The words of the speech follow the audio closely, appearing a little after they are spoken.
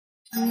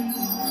Love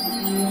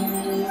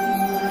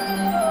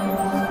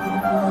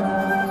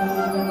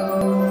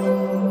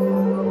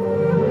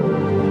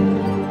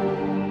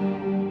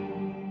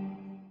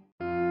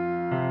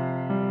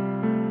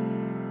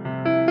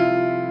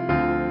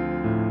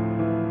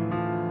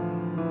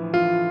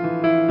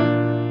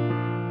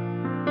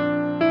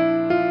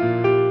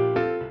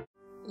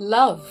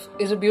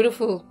is a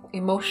beautiful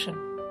emotion,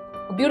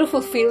 a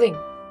beautiful feeling.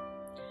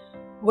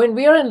 When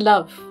we are in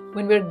love,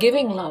 when we're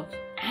giving love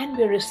and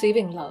we're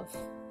receiving love,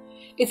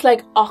 it's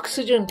like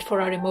oxygen for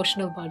our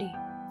emotional body.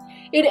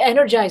 It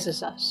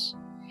energizes us.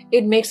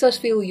 It makes us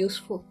feel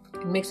useful.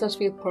 It makes us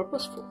feel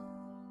purposeful.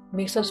 It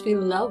makes us feel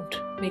loved.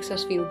 It makes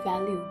us feel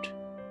valued.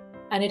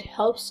 And it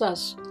helps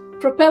us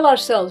propel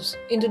ourselves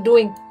into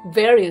doing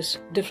various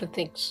different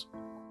things.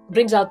 It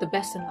brings out the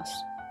best in us.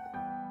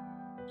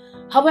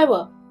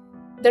 However,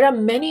 there are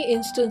many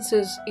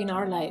instances in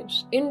our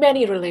lives, in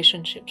many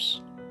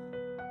relationships,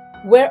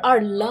 where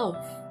our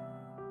love,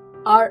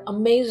 our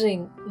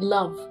amazing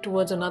love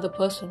towards another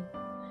person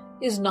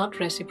is not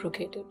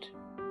reciprocated.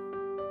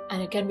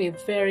 And it can be a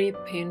very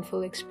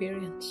painful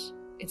experience.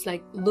 It's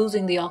like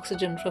losing the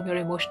oxygen from your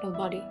emotional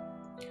body.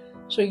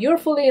 So you're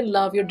fully in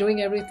love, you're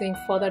doing everything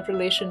for that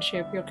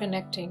relationship, you're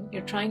connecting,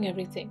 you're trying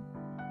everything,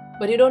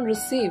 but you don't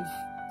receive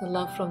the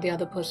love from the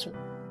other person.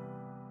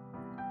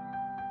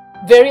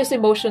 Various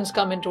emotions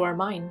come into our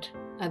mind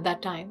at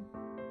that time.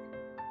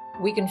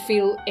 We can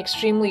feel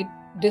extremely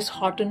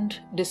disheartened,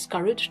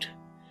 discouraged.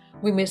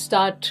 We may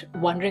start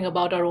wondering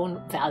about our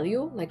own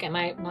value, like, am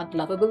I not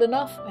lovable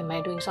enough? Am I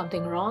doing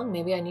something wrong?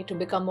 Maybe I need to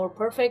become more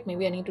perfect.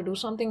 Maybe I need to do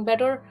something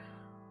better.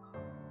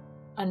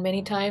 And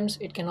many times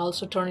it can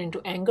also turn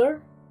into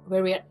anger,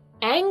 where we are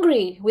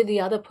angry with the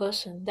other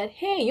person that,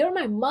 hey, you're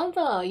my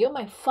mother, you're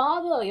my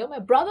father, you're my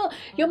brother,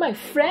 you're my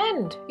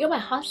friend, you're my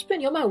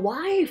husband, you're my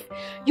wife.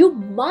 You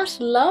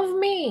must love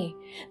me.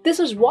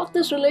 This is what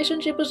this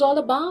relationship is all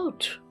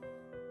about.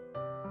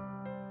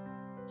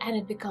 And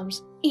it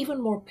becomes even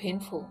more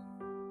painful.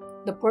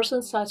 The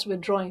person starts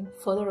withdrawing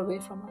further away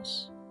from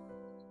us.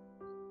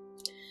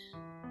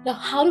 Now,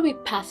 how do we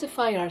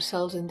pacify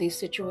ourselves in these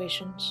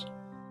situations?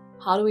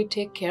 How do we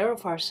take care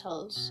of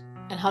ourselves?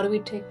 And how do we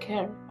take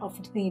care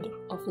of the need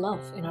of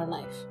love in our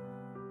life?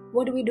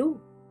 What do we do?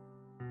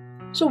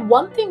 So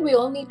one thing we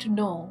all need to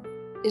know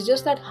is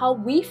just that how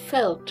we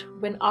felt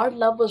when our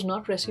love was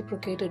not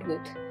reciprocated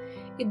with,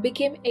 it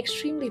became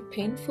extremely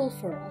painful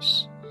for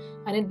us.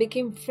 And it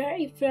became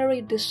very,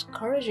 very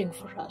discouraging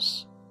for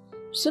us.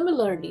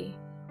 Similarly,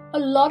 a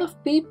lot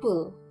of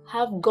people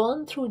have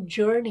gone through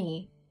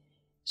journeys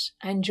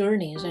in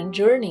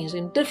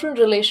different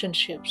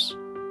relationships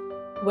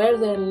where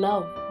their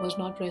love was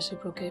not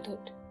reciprocated,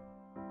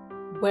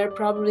 where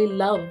probably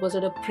love was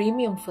at a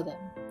premium for them,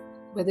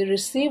 where they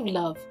received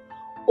love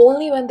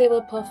only when they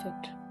were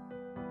perfect,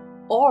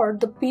 or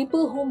the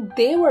people whom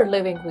they were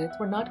living with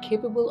were not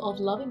capable of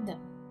loving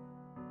them.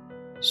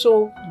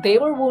 So they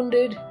were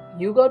wounded,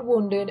 you got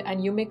wounded,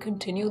 and you may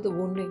continue the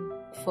wounding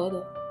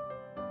further.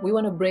 We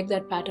want to break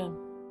that pattern.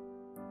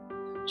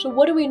 So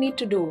what do we need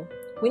to do?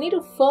 We need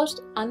to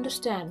first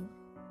understand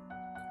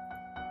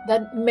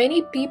that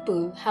many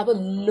people have a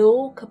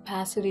low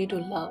capacity to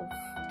love.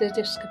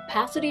 This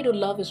capacity to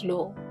love is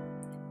low.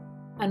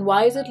 And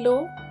why is it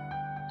low?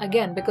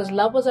 Again, because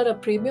love was at a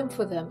premium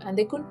for them and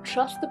they couldn't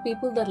trust the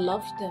people that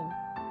loved them.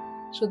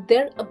 So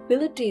their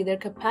ability, their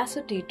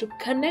capacity to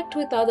connect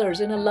with others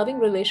in a loving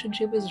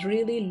relationship is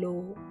really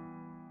low.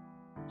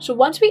 So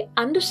once we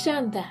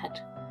understand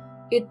that,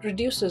 it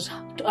reduces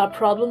our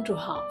problem to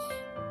half.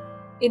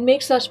 It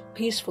makes us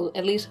peaceful,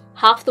 at least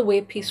half the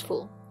way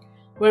peaceful,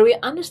 where we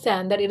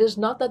understand that it is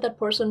not that that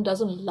person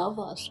doesn't love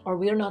us or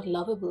we are not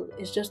lovable.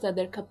 It's just that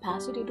their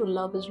capacity to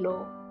love is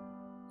low.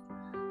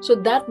 So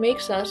that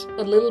makes us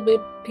a little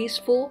bit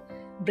peaceful,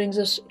 brings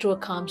us to a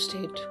calm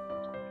state.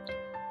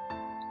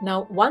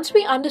 Now, once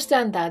we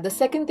understand that, the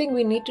second thing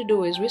we need to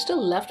do is we're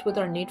still left with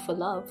our need for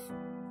love.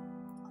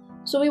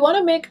 So we want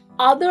to make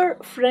other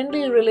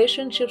friendly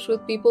relationships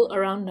with people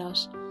around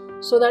us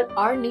so that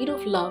our need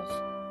of love,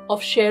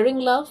 of sharing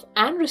love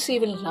and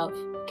receiving love,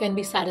 can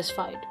be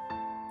satisfied.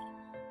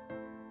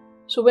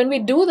 So when we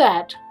do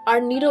that, our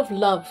need of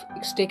love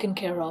is taken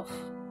care of.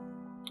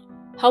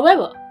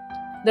 However,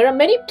 there are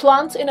many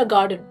plants in a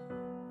garden.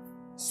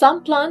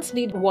 Some plants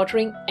need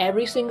watering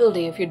every single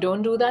day. If you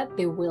don't do that,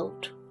 they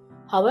wilt.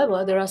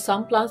 However, there are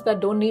some plants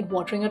that don't need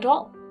watering at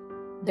all.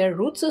 Their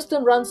root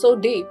system runs so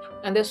deep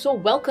and they're so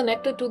well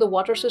connected to the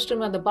water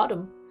system at the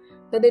bottom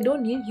that they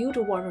don't need you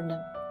to water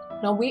them.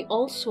 Now, we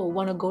also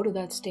want to go to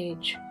that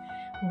stage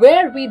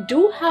where we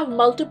do have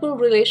multiple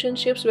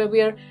relationships where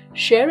we are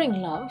sharing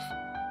love.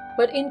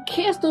 But in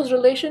case those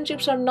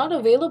relationships are not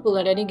available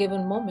at any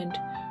given moment,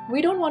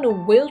 we don't want to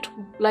wilt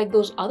like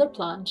those other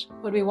plants,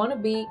 but we want to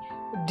be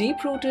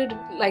deep-rooted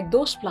like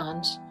those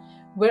plants,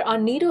 where our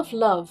need of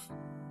love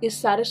is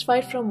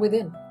satisfied from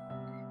within.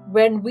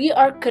 When we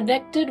are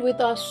connected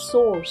with our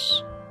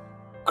source,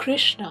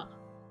 Krishna,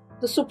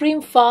 the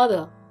Supreme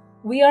Father,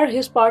 we are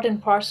His part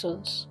and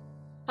parcels.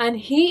 And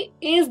He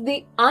is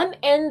the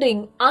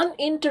unending,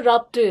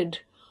 uninterrupted,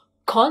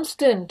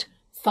 constant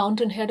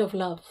fountainhead of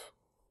love.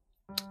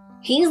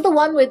 He is the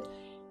one with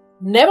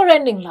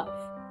never-ending love.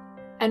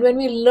 And when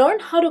we learn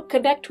how to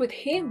connect with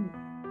Him,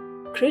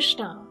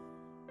 Krishna,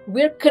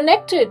 we're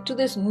connected to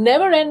this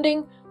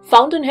never-ending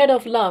fountainhead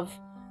of love,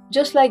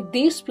 just like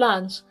these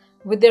plants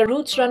with their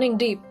roots running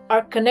deep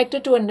are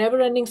connected to a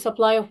never-ending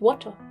supply of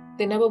water.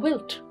 They never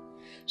wilt.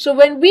 So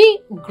when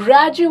we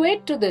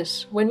graduate to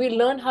this, when we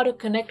learn how to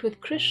connect with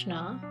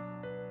Krishna,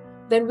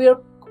 then we're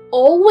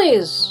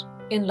always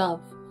in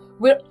love.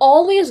 We're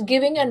always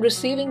giving and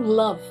receiving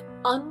love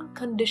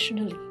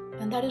unconditionally.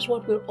 And that is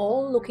what we're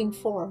all looking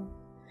for.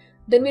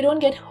 Then we don't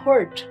get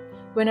hurt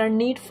when our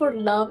need for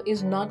love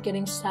is not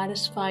getting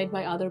satisfied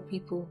by other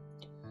people.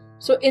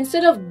 So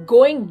instead of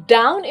going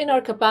down in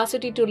our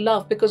capacity to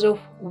love because of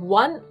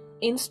one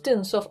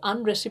instance of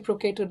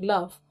unreciprocated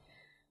love,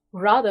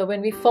 rather,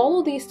 when we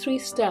follow these 3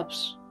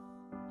 steps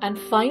and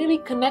finally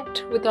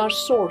connect with our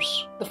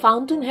source, the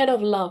fountainhead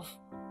of love,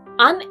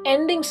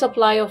 unending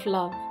supply of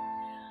love,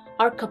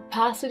 our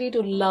capacity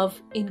to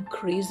love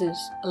increases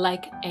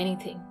like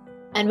anything.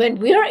 And when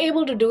we are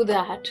able to do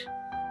that,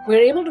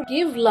 we're able to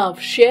give love,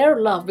 share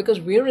love, because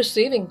we're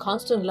receiving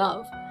constant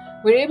love.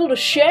 We're able to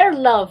share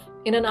love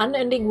in an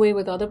unending way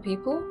with other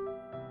people,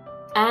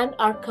 and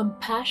our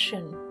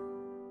compassion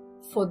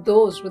for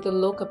those with a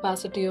low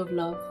capacity of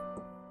love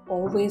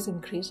always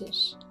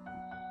increases.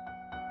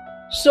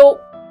 So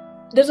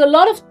there's a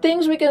lot of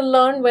things we can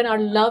learn when our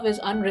love is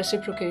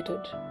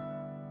unreciprocated,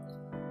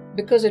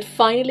 because it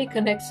finally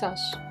connects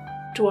us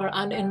to our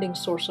unending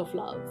source of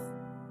love.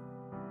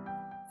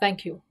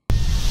 Thank you.